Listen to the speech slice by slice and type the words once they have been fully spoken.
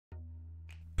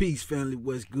Peace, family.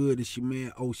 What's good? It's your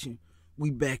man, Ocean.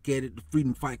 We back at it. The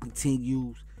freedom fight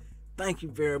continues. Thank you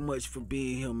very much for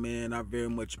being here, man. I very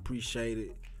much appreciate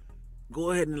it. Go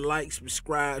ahead and like,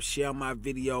 subscribe, share my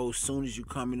videos as soon as you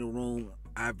come in the room.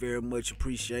 I very much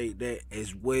appreciate that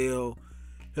as well.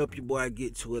 Help your boy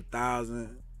get to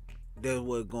 1,000. That's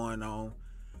what's going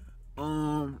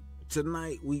on.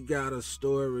 Tonight we got a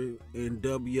story in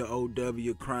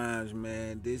W.O.W. crimes,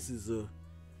 man. This is a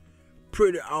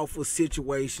pretty awful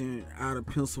situation out of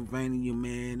Pennsylvania,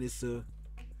 man. It's a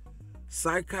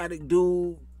psychotic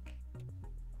dude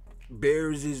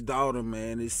buries his daughter,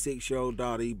 man. His 6-year-old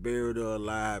daughter. He buried her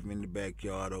alive in the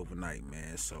backyard overnight,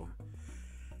 man. So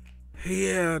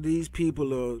yeah, these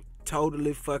people are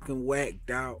totally fucking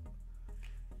whacked out,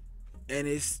 and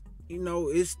it's, you know,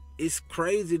 it's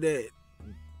crazy that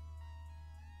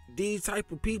these type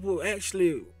of people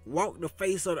actually walk the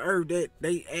face of the earth, that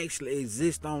they actually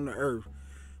exist on the earth.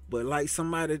 But like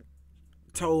somebody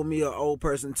told me, an old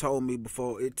person told me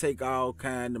before, it take all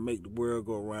kind to make the world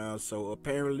go around. So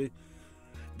apparently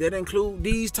that include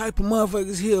these type of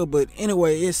motherfuckers here. But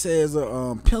anyway, it says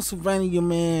a Pennsylvania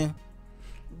man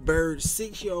buried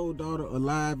 6-year-old daughter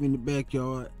alive in the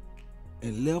backyard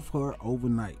and left her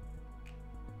overnight.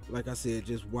 Like I said,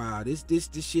 just wow. This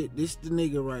the shit. This the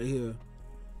nigga right here.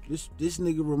 This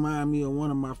nigga remind me of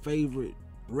one of my favorite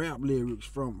rap lyrics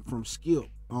from Skip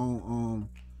on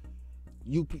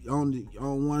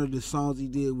one of the songs he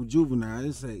did with Juvenile.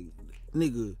 It say,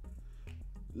 nigga,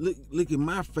 look at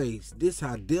my face. This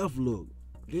how death look.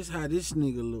 This how this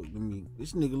nigga look to me.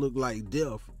 This nigga look like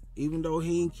death. Even though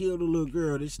he ain't killed a little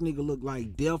girl, this nigga look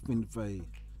like death in the face.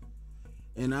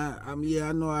 And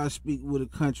I know I speak with a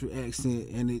country accent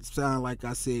and it sound like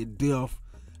I said death,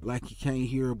 like you can't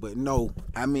hear, but no,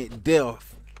 I meant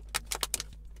death.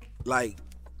 Like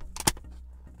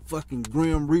fucking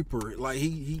Grim Reaper. Like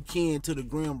he kin to the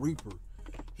Grim Reaper.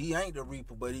 He ain't the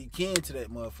Reaper, but he kin to that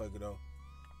motherfucker though.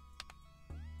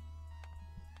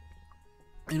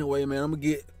 Anyway, man, I'm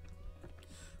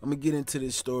gonna get into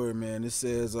this story, man. It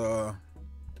says a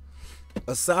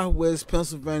Southwest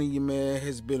Pennsylvania man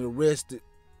has been arrested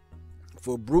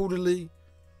for brutally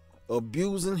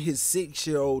abusing his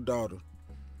 6-year-old daughter.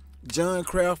 John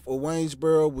Kraft of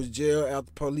Waynesboro was jailed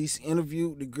after police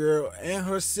interviewed the girl and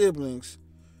her siblings,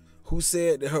 who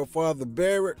said that her father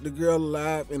buried the girl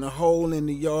alive in a hole in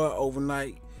the yard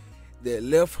overnight that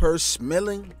left her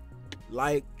smelling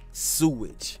like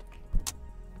sewage.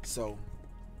 So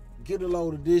get a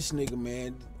load of this nigga,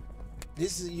 man.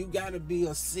 You gotta be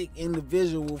a sick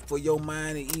individual for your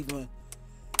mind to even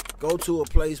go to a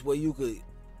place where you could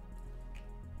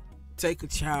take a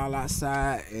child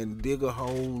outside and dig a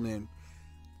hole and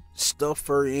stuff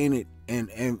her in it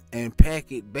and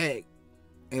pack it back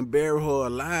and bury her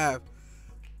alive.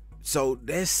 So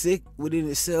that's sick within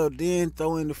itself. Then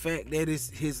throw in the fact that it's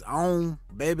his own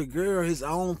baby girl, his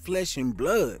own flesh and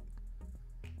blood.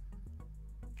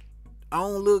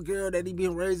 Own little girl that he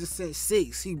been raising since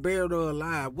 6. He buried her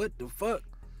alive. What the fuck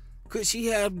could she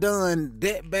have done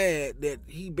that bad that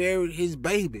he buried his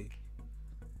baby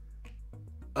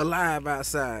alive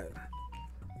outside?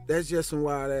 That's just some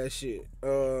wild ass shit.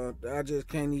 I just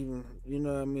can't even, you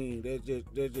know what I mean? That's just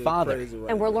Father. Crazy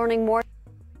right and we're there. learning more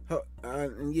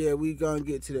Yeah, we gonna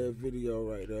get to that video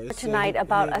right there. tonight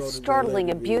about a startling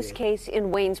abuse case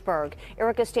in Waynesburg.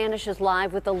 Erica Stanish is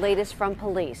live with the latest from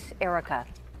police. Erica.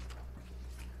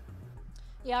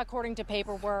 Yeah, according to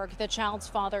paperwork, the child's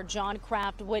father, John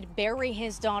Kraft, would bury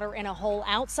his daughter in a hole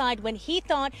outside when he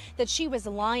thought that she was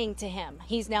lying to him.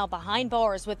 He's now behind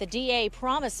bars, with the DA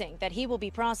promising that he will be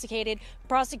prosecuted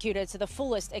to the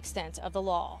fullest extent of the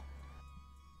law.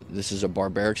 This is a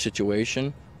barbaric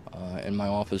situation, and my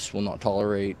office will not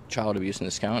tolerate child abuse in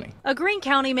this county. A Greene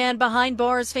County man behind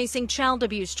bars facing child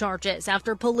abuse charges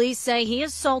after police say he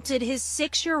assaulted his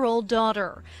 6-year-old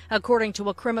daughter. According to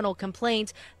a criminal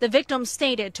complaint, the victim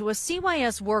stated to a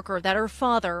CYS worker that her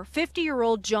father,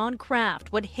 50-year-old John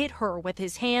Kraft, would hit her with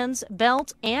his hands,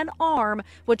 belt, and arm,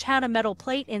 which had a metal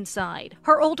plate inside.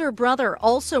 Her older brother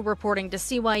also reporting to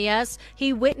CYS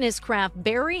he witnessed Kraft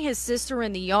bury his sister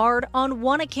in the yard, on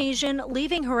one occasion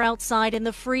leaving her outside in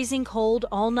the freezing cold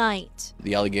all night.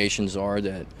 The allegations are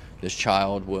that this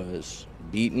child was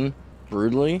beaten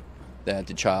brutally, that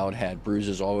the child had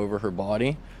bruises all over her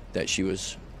body, that she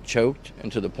was choked,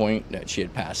 and to the point that she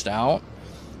had passed out.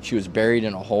 She was buried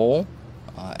in a hole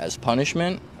as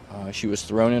punishment. She was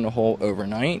thrown in a hole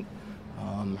overnight.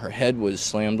 Her head was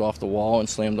slammed off the wall and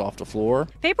slammed off the floor.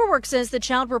 Paperwork says the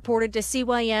child reported to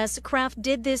CYS Kraft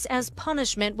did this as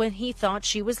punishment when he thought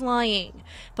she was lying.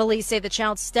 Police say the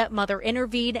child's stepmother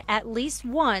intervened at least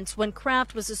once when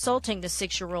Kraft was assaulting the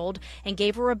 6-year-old and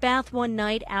gave her a bath one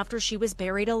night after she was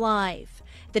buried alive.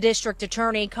 The district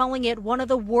attorney calling it one of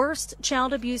the worst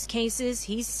child abuse cases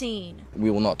he's seen. We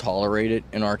will not tolerate it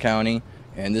in our county,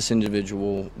 and this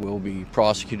individual will be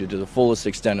prosecuted to the fullest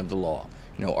extent of the law.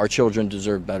 You know, our children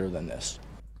deserve better than this.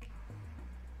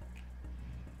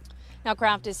 Now,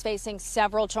 Kraft is facing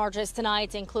several charges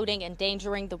tonight, including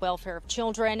endangering the welfare of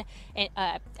children,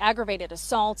 aggravated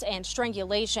assault, and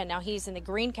strangulation. Now, he's in the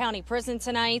Greene County Prison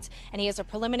tonight, and he has a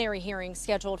preliminary hearing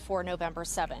scheduled for November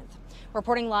 7th.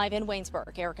 Reporting live in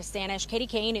Waynesburg, Erica Stanish,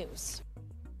 KDKA News.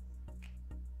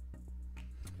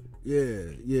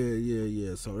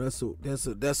 Yeah. So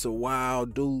that's a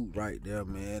wild dude right there,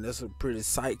 man. That's a pretty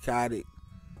psychotic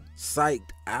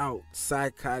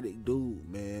dude,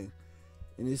 man.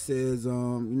 And it says, you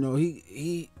know,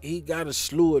 he got a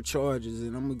slew of charges,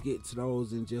 and I'm gonna get to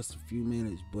those in just a few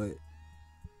minutes. But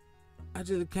I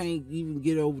just can't even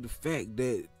get over the fact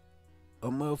that a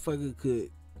motherfucker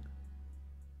could,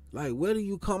 like, where do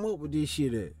you come up with this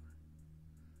shit at?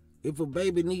 If a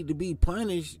baby need to be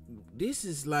punished, this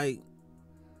is like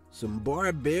some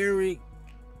barbaric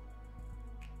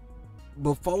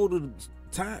before the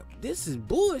time. This is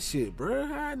bullshit, bro.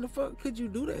 How in the fuck could you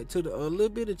do that to a little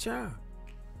bit of child?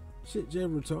 Shit just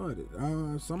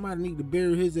retarded. Somebody need to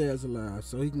bury his ass alive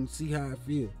so he can see how it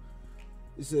feel.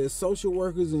 It says social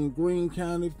workers in Greene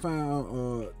County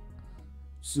found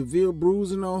severe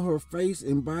bruising on her face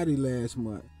and body last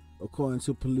month, according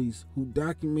to police, who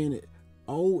documented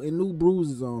old and new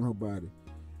bruises on her body.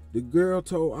 The girl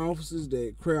told officers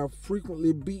that Kraft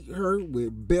frequently beat her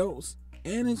with belts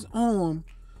and his arm,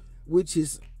 which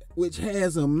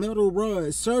has a metal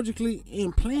rod surgically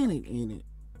implanted in it.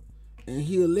 And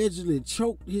he allegedly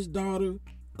choked his daughter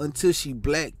until she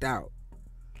blacked out.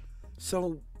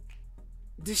 So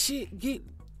the shit get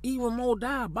even more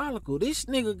diabolical. This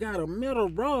nigga got a metal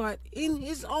rod in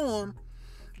his arm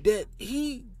that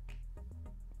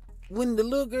when the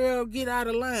little girl get out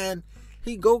of line,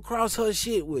 he go cross her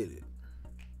shit with it.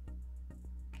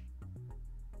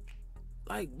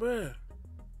 Like, bruh,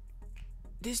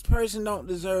 this person don't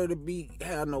deserve to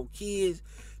have no kids.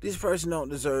 This person don't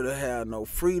deserve to have no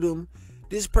freedom.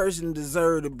 This person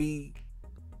deserve to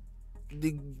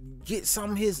get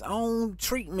some of his own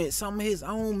treatment, some of his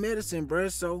own medicine,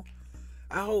 bruh. So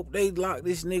I hope they lock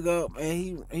this nigga up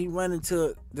and he run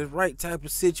into the right type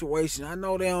of situation. I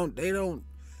know they don't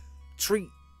treat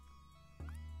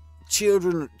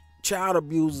child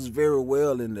abusers very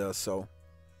well in there, so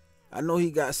I know he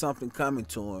got something coming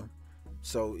to him.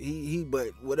 So but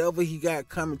whatever he got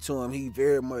coming to him, he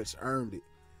very much earned it.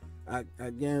 I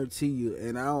guarantee you,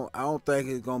 and I don't think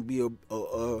it's gonna be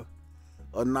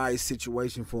a nice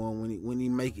situation for him when he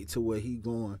make it to where he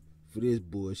going for this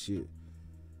bullshit.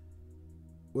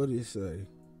 What did it say?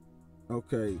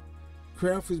 Okay,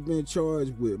 Kraft has been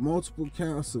charged with multiple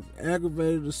counts of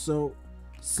aggravated assault,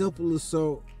 simple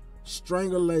assault,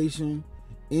 strangulation,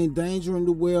 endangering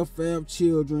the welfare of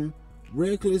children,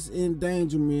 reckless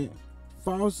endangerment,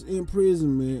 false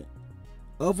imprisonment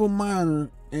of a minor,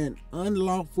 and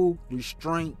unlawful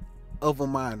restraint of a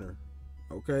minor.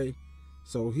 Okay,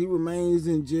 so he remains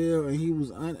in jail and he was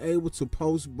unable to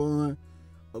post bond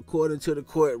according to the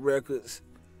court records.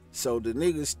 So the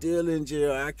nigga's still in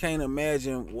jail. I can't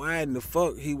imagine why in the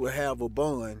fuck he would have a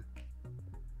bond.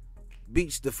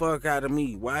 Beats the fuck out of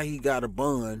me. Why he got a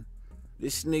bond?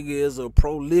 This nigga is a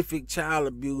prolific child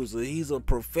abuser. He's a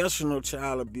professional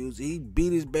child abuser. He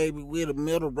beat his baby with a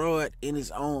metal rod in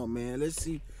his arm, man. Let's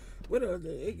see. What else?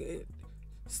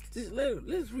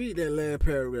 Let's read that last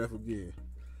paragraph again.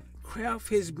 Kraft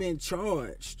has been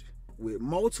charged with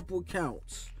multiple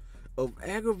counts of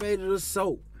aggravated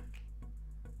assault,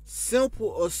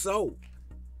 simple assault,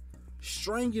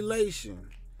 strangulation,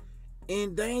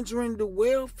 endangering the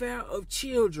welfare of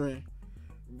children,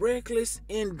 reckless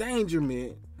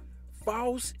endangerment,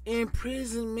 false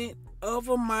imprisonment of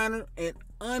a minor, and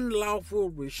unlawful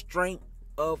restraint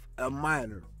of a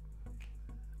minor.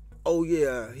 Oh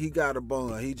yeah, he got a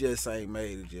bond. He just ain't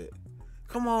made it yet.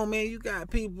 Come on, man. You got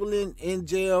people in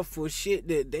jail for shit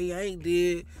that they ain't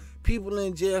did. People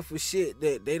in jail for shit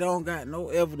that they don't got no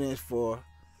evidence for.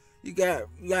 You got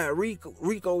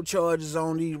RICO charges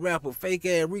on these rappers, fake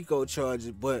ass RICO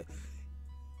charges. But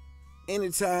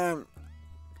anytime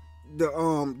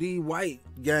these white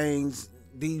gangs,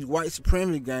 these white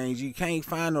supremacy gangs, you can't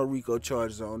find no RICO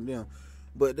charges on them.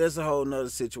 But that's a whole nother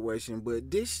situation. But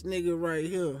this nigga right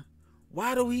here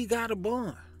Why do he got a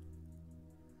bond?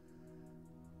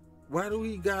 Why do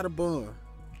he got a bond?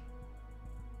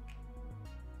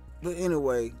 But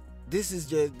anyway, this is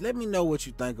just, let me know what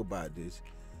you think about this.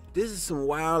 This is some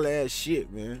wild ass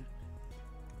shit, man.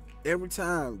 Every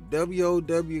time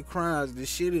W.O.W. crimes, this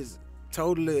shit is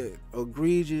totally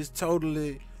egregious,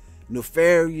 totally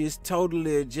nefarious,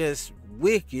 totally just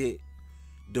wicked,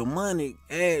 demonic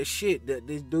ass shit that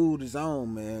this dude is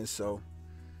on, man. So,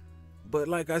 but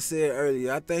like I said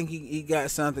earlier, I think he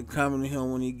got something coming to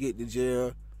him when he get to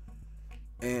jail.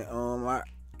 And I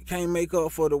can't make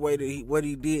up for the way that what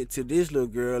he did to this little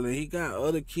girl, and he got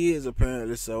other kids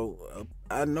apparently. So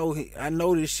I know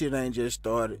this shit ain't just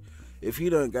started. If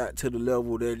he done got to the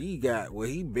level that he got, where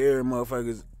he burying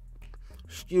motherfuckers,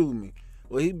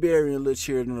 he burying little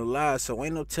children alive. So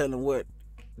ain't no telling what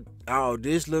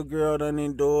this little girl done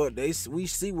endured. We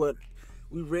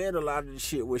read a lot of the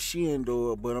shit what she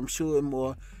endured, but I'm sure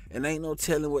more. And ain't no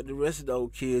telling what the rest of those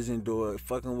kids endured,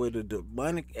 fucking with the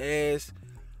demonic ass,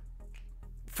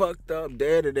 fucked up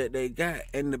daddy that they got.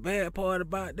 And the bad part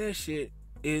about that shit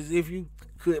is, if you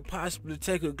could possibly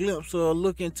take a glimpse or a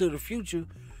look into the future,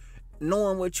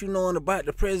 knowing what you knowing about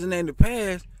the present and the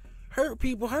past, hurt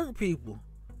people. Hurt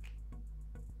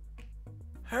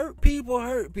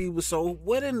people. So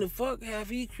what in the fuck have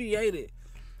he created?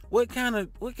 What kind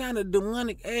of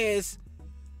demonic ass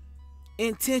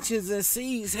intentions and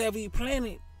seeds have he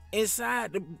planted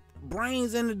inside the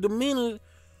brains and the demeanor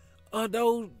of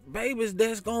those babies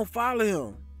that's gonna follow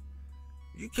him?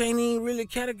 You can't even really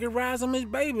categorize them as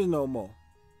babies no more.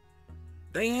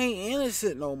 They ain't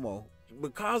innocent no more.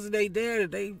 Because of their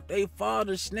daddy, they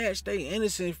father snatched their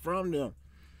innocence from them.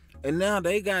 And now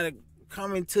they gotta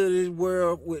come into this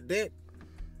world with that,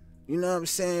 you know what I'm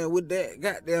saying, with that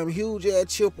goddamn huge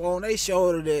ass chip on their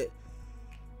shoulder that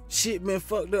shit been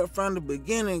fucked up from the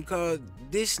beginning, cause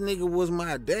this nigga was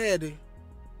my daddy.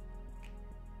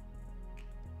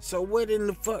 So what in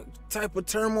the fuck type of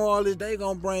turmoil is they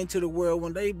gonna bring to the world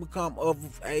when they become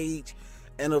of age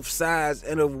and of size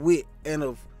and of wit and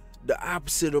of the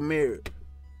opposite of merit?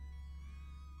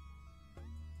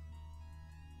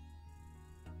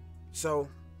 So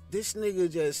this nigga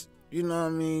just, you know what I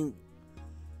mean,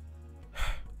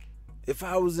 if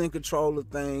I was in control of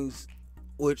things,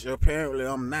 which apparently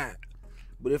I'm not,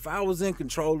 but if I was in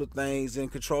control of things, in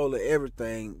control of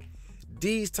everything,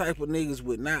 these type of niggas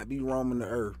would not be roaming the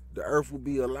earth. The earth would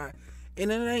be alive.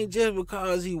 And it ain't just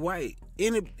because he white.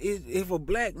 If a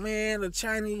black man, a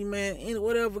Chinese man,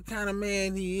 whatever kind of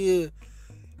man he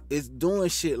is doing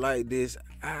shit like this,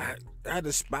 I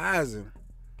despise him.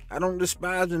 I don't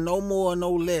despise him no more or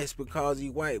no less because he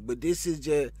white. But this is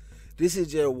just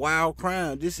wild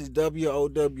crime. This is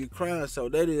W.O.W. crime. So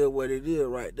that is what it is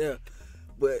right there.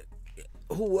 But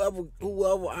whoever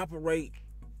operate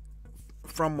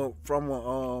from a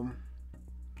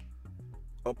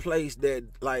place that,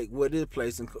 like, where this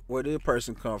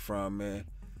person come from, man,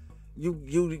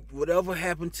 you whatever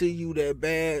happened to you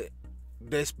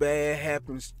that's bad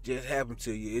happens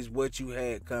to you. It's what you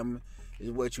had coming.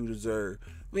 It's what you deserve.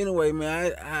 But anyway,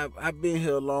 man, I've been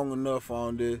here long enough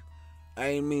on this. I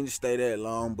ain't mean to stay that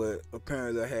long, but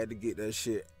apparently I had to get that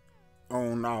shit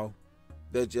on off.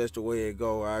 That's just the way it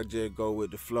go. I just go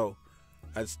with the flow.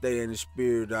 I stay in the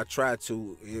spirit. I try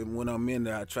to. And when I'm in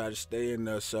there, I try to stay in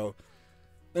there. So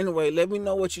anyway, let me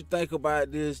know what you think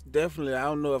about this. Definitely, I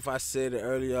don't know if I said it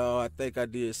earlier. I think I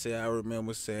did say I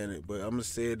remember saying it, but I'm going to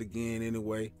say it again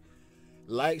anyway.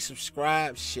 Like,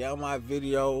 subscribe, share my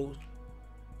videos.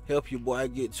 Help your boy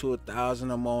get to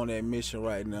 1,000. I'm on that mission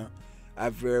right now. I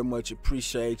very much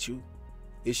appreciate you.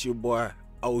 It's your boy,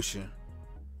 Ocean.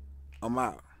 I'm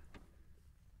out.